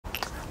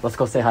let's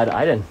go say hi to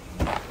Ayden.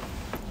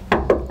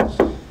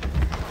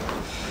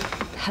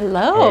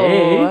 Hello.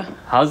 Hey,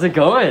 how's it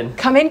going?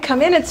 Come in,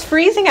 come in. It's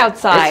freezing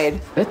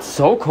outside. It's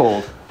so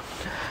cold.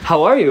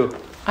 How are you?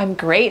 I'm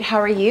great. How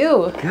are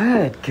you?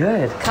 Good,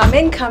 good. Come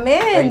in, come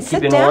in. Are you Sit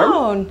keeping down.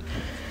 warm?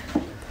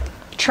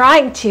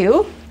 Trying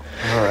to.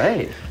 All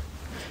right.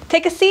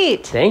 Take a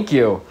seat. Thank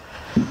you.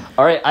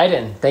 All right,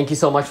 Ayden, thank you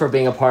so much for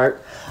being a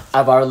part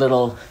of our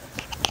little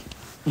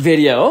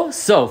video.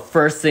 So,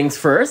 first things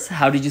first,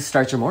 how did you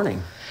start your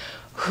morning?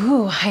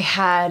 Ooh, I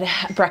had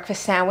a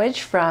breakfast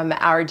sandwich from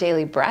Our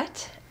Daily Bread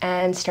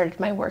and started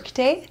my work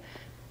day.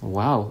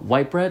 Wow,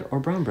 white bread or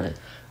brown bread?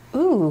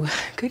 Ooh,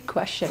 good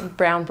question.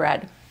 Brown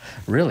bread.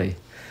 Really?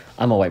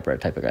 I'm a white bread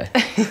type of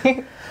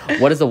guy.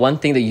 What is the one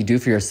thing that you do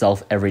for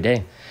yourself every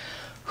day?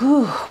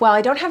 Ooh, well,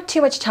 I don't have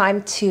too much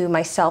time to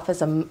myself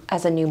as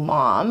a new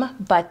mom,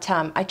 but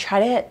I try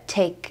to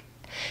take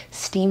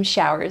steam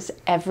showers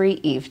every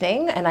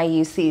evening, and I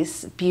use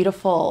these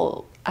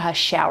beautiful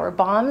shower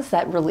bombs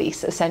that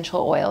release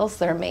essential oils.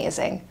 They're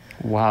amazing.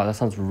 Wow, that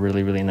sounds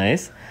really, really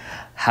nice.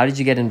 How did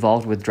you get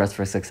involved with Dress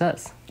for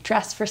Success?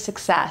 Dress for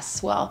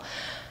Success. Well,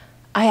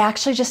 I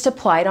actually just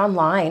applied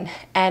online,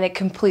 and it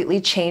completely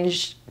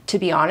changed, to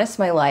be honest,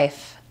 my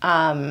life.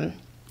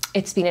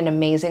 It's been an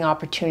amazing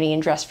opportunity,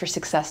 and Dress for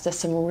Success does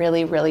some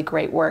really, really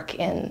great work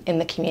in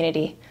the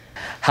community.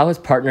 How has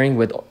partnering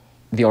with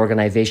the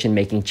organization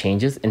making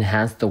changes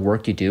enhanced the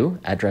work you do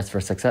at Dress for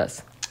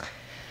Success?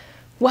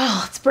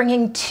 Well, it's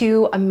bringing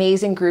two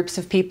amazing groups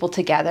of people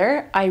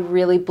together. I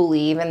really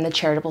believe in the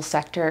charitable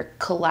sector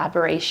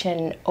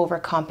collaboration over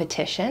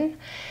competition.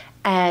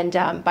 And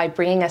by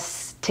bringing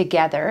us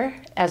together,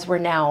 as we're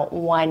now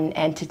one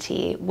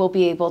entity, we'll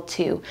be able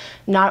to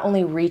not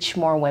only reach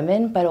more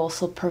women, but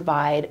also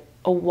provide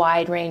a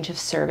wide range of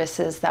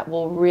services that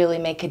will really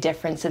make a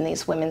difference in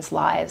these women's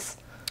lives.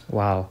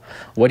 Wow.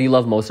 What do you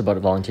love most about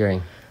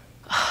volunteering?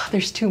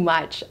 There's too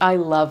much. I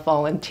love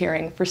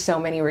volunteering for so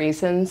many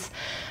reasons.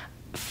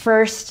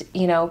 First,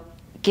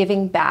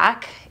 giving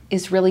back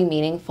is really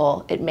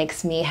meaningful. It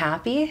makes me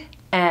happy,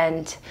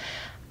 and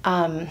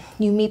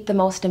you meet the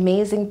most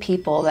amazing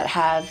people that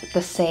have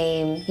the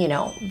same,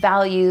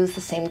 values,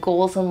 the same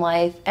goals in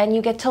life, and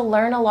you get to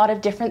learn a lot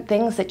of different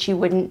things that you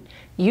wouldn't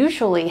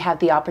usually have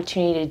the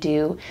opportunity to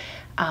do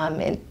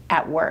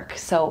at work.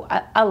 So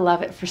I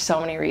love it for so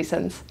many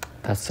reasons.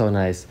 That's so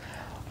nice.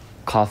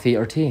 Coffee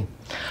or tea?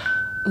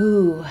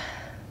 Ooh,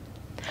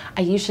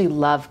 I usually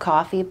love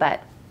coffee,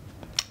 but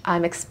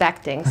I'm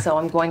expecting, so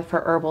I'm going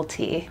for herbal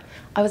tea.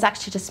 I was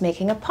actually just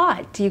making a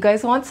pot. Do you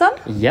guys want some?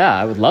 Yeah,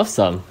 I would love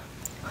some.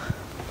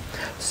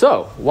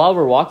 So, while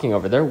we're walking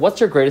over there, what's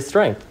your greatest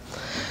strength?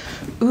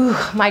 Ooh,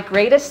 my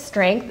greatest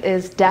strength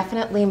is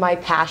definitely my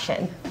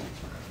passion.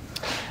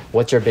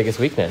 What's your biggest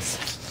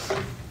weakness?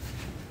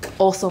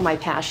 Also my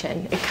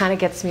passion. It kind of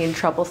gets me in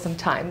trouble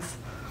sometimes.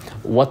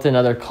 What's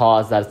another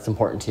cause that's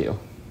important to you?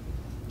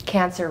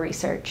 Cancer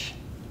research.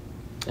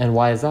 And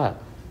why is that?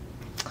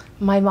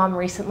 My mom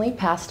recently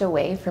passed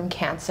away from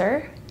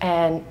cancer,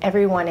 and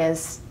everyone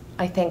is,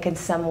 I think, in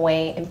some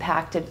way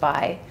impacted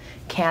by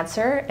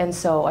cancer, and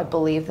so I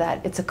believe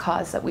that it's a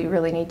cause that we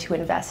really need to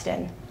invest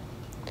in.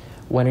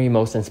 When are you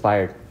most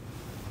inspired?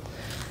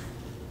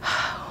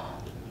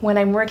 When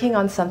I'm working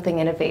on something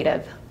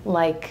innovative,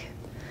 like,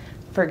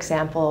 for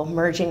example,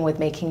 merging with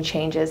making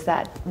changes,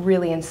 that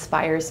really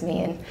inspires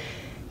me and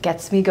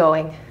gets me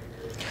going.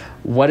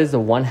 What is the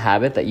one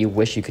habit that you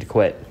wish you could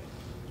quit?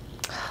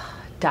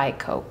 Diet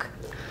Coke.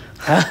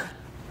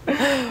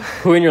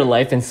 Who in your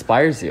life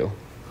inspires you?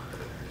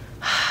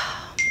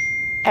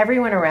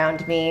 Everyone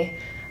around me,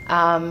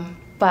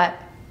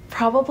 but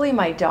probably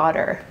my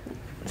daughter.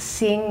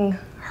 Seeing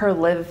her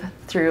live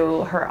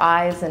through her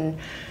eyes and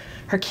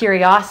her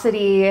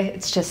curiosity,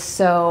 it's just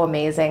so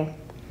amazing.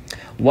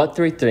 What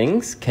 3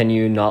 things can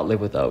you not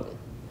live without?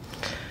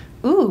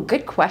 Ooh,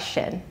 good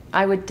question.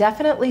 I would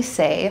definitely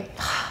say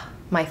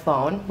my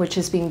phone, which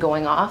has been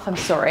going off, I'm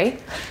sorry.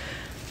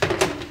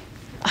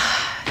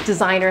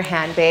 Designer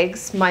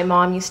handbags. My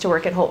mom used to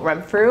work at Holt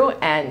Renfrew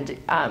and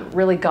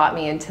really got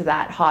me into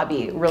that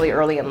hobby really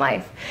early in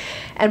life.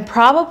 And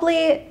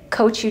probably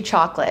Coach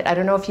chocolate. I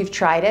don't know if you've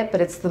tried it,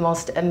 but it's the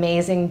most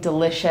amazing,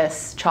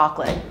 delicious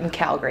chocolate in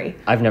Calgary.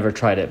 I've never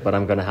tried it, but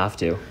I'm gonna have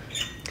to.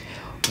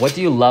 What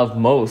do you love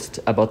most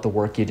about the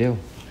work you do?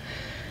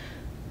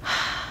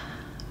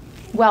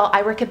 Well,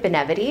 I work at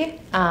Benevity,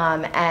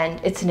 and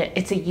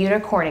it's a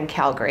unicorn in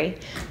Calgary,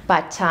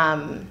 but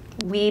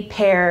we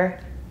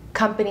pair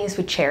companies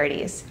with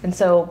charities. And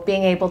so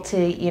being able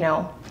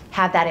to,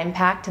 have that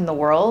impact in the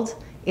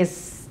world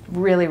is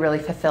really, really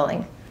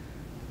fulfilling.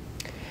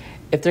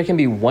 If there can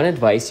be one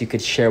advice you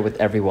could share with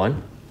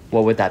everyone,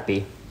 what would that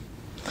be?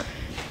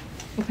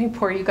 Let me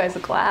pour you guys a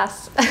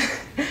glass.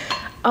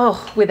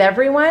 Oh, with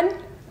everyone,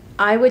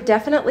 I would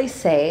definitely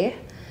say,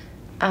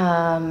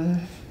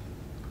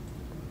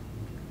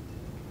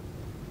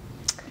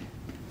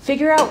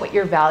 figure out what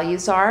your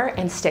values are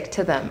and stick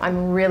to them.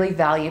 I'm really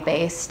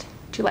value-based.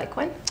 Do you like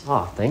one?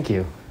 Oh, thank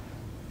you.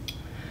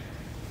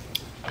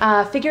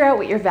 Figure out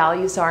what your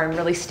values are and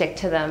really stick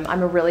to them.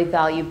 I'm a really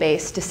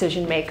value-based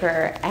decision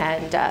maker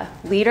and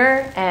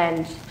leader,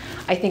 and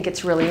I think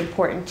it's really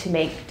important to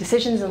make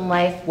decisions in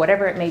life,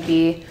 whatever it may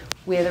be,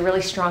 with a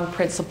really strong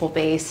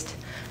principle-based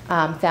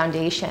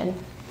foundation.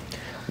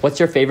 What's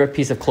your favorite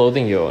piece of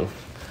clothing you own?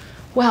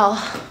 Well,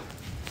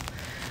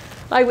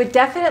 I would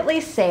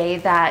definitely say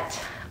that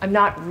I'm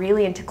not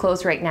really into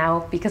clothes right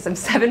now because I'm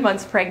 7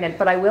 months pregnant,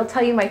 but I will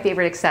tell you my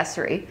favorite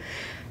accessory.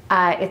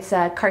 It's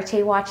a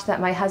Cartier watch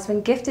that my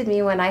husband gifted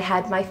me when I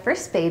had my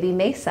first baby,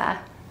 Mesa.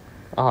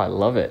 Oh, I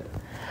love it.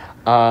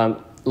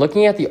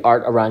 Looking at the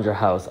art around your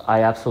house,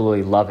 I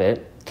absolutely love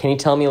it. Can you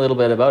tell me a little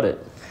bit about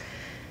it?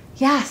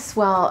 Yes,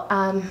 well,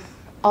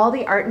 all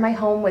the art in my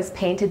home was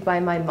painted by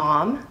my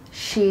mom.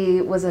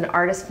 She was an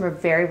artist from a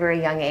very,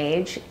 very young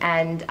age,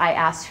 and I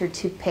asked her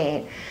to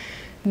paint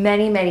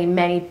many, many,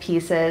 many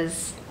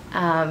pieces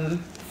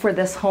for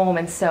this home,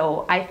 and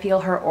so I feel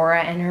her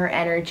aura and her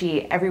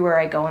energy everywhere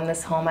I go in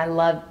this home. I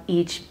love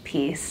each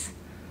piece.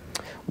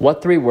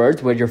 What 3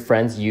 words would your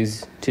friends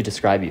use to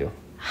describe you?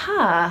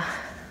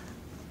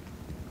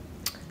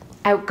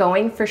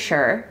 Outgoing for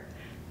sure,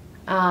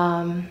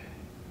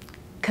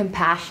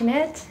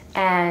 compassionate,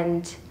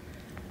 and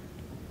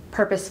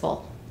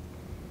purposeful.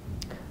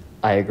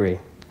 I agree.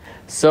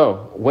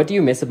 So, what do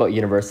you miss about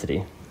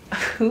university?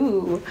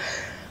 Ooh.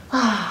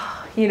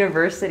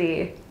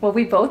 University. Well,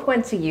 we both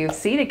went to U of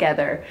C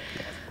together.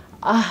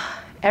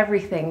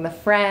 Everything, the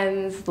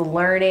friends, the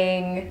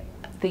learning,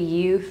 the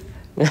youth.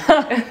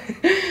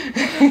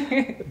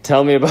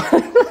 Tell me about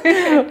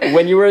it.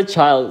 When you were a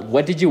child,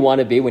 what did you want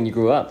to be when you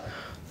grew up?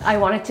 I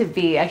wanted to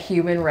be a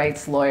human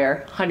rights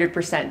lawyer,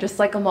 100%, just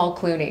like Amal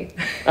Clooney.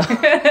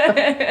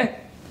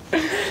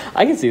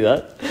 I can see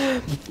that.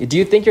 Do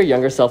you think your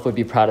younger self would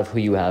be proud of who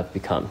you have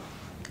become?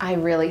 I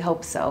really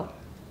hope so.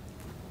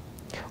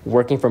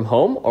 Working from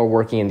home or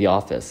working in the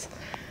office?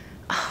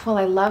 Well,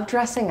 I love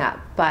dressing up,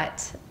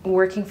 but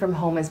working from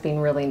home has been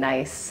really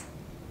nice.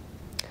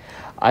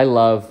 I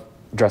love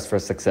Dress for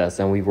Success,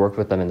 and we've worked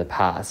with them in the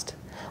past.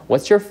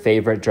 What's your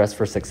favorite Dress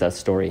for Success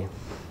story?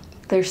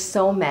 There's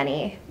so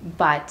many,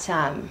 but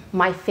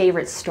my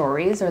favorite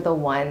stories are the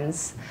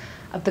ones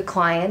of the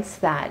clients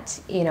that,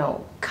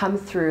 come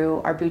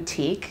through our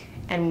boutique,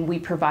 and we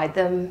provide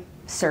them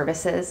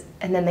services,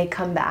 and then they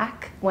come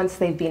back once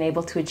they've been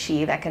able to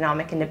achieve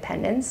economic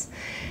independence,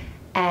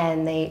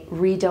 and they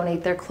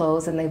redonate their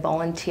clothes and they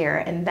volunteer,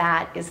 and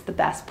that is the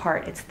best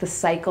part. It's the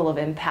cycle of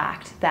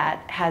impact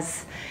that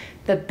has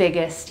the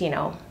biggest,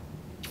 the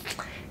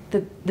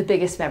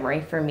biggest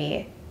memory for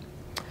me.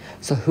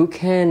 So who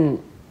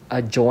can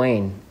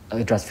join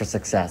Dress for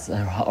Success,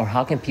 or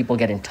how can people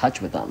get in touch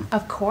with them?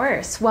 Of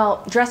course.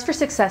 Well, Dress for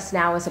Success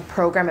now is a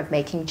program of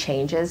making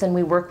changes, and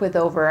we work with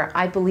over,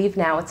 I believe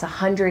now it's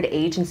 100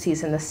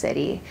 agencies in the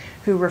city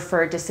who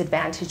refer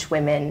disadvantaged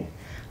women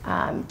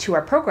to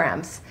our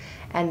programs.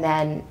 And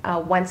then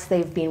once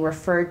they've been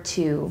referred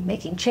to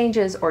making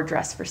changes or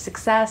Dress for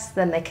Success,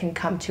 then they can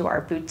come to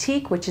our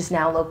boutique, which is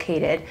now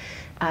located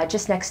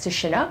just next to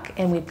Chinook,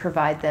 and we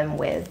provide them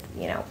with,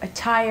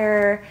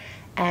 attire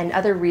and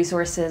other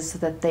resources so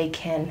that they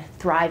can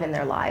thrive in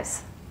their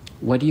lives.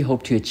 What do you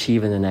hope to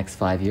achieve in the next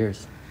 5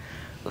 years?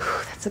 Ooh,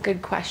 that's a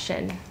good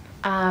question.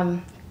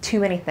 Too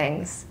many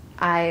things.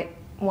 I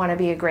want to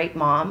be a great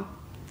mom,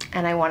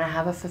 and I want to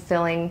have a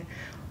fulfilling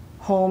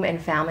home and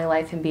family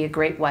life and be a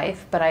great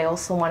wife, but I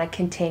also want to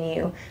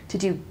continue to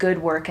do good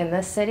work in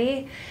this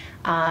city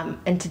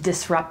and to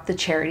disrupt the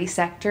charity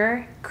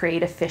sector,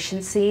 create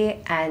efficiency,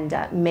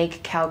 and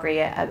make Calgary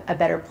a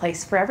better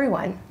place for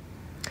everyone.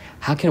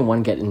 How can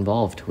one get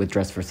involved with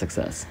Dress for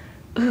Success?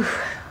 Ooh,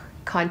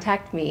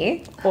 contact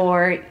me,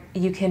 or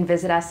you can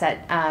visit us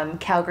at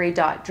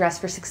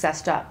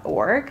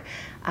calgary.dressforsuccess.org,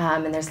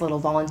 and there's a little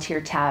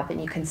volunteer tab,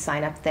 and you can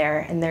sign up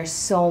there, and there's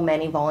so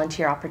many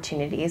volunteer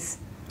opportunities.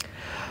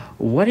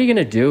 What are you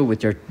going to do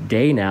with your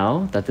day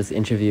now that this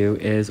interview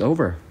is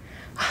over?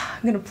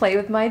 I'm going to play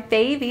with my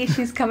baby.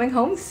 She's coming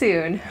home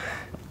soon.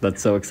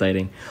 That's so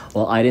exciting.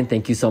 Well, Ayden,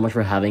 thank you so much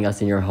for having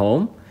us in your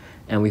home,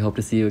 and we hope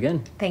to see you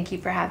again. Thank you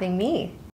for having me.